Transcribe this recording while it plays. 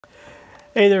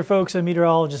Hey there, folks. I'm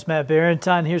meteorologist Matt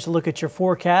Barrentine. Here's a look at your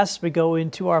forecast. We go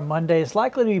into our Monday. It's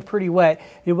likely to be pretty wet.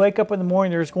 You wake up in the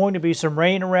morning, there's going to be some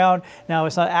rain around. Now,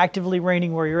 it's not actively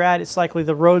raining where you're at. It's likely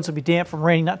the roads will be damp from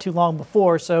raining not too long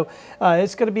before. So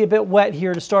it's going to be a bit wet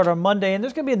here to start on Monday. And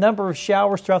there's going to be a number of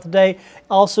showers throughout the day.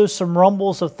 Also, some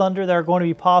rumbles of thunder that are going to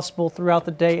be possible throughout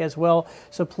the day as well.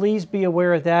 So please be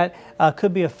aware of that.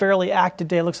 Could be a fairly active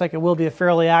day. It looks like it will be a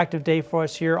fairly active day for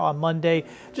us here on Monday.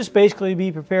 Just basically be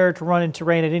prepared to run into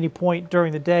rain at any point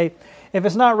during the day. If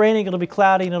it's not raining, it'll be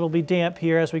cloudy and it'll be damp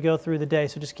here as we go through the day.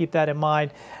 So just keep that in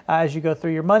mind as you go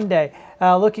through your Monday.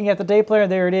 Looking at the day planner,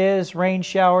 there it is. Rain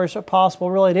showers are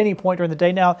possible really at any point during the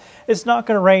day. Now, it's not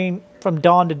going to rain from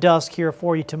dawn to dusk here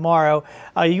for you tomorrow.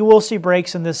 You will see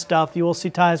breaks in this stuff. You will see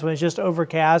times when it's just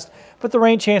overcast, but the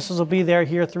rain chances will be there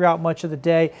here throughout much of the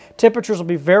day. Temperatures will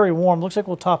be very warm. Looks like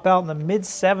we'll top out in the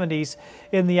mid-70s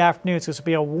in the afternoon. So this will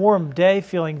be a warm day,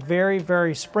 feeling very,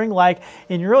 very spring-like.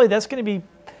 And really, that's going to be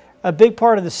a big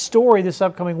part of the story this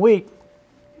upcoming week.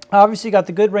 Obviously, you got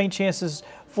the good rain chances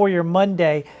for your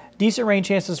Monday, decent rain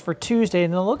chances for Tuesday,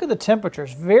 and then look at the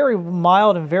temperatures. Very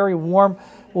mild and very warm.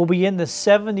 We'll be in the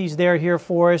 70s there here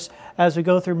for us as we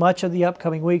go through much of the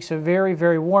upcoming week. So very,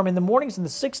 very warm. In the mornings in the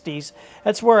 60s,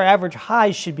 that's where our average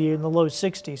highs should be, in the low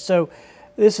 60s. So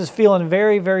this is feeling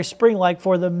very, very spring-like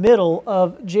for the middle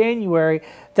of January.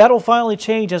 That'll finally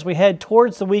change as we head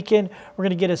towards the weekend. We're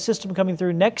going to get a system coming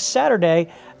through next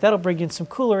Saturday. That'll bring in some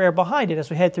cooler air behind it as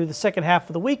we head through the second half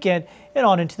of the weekend and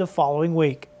on into the following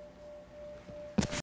week.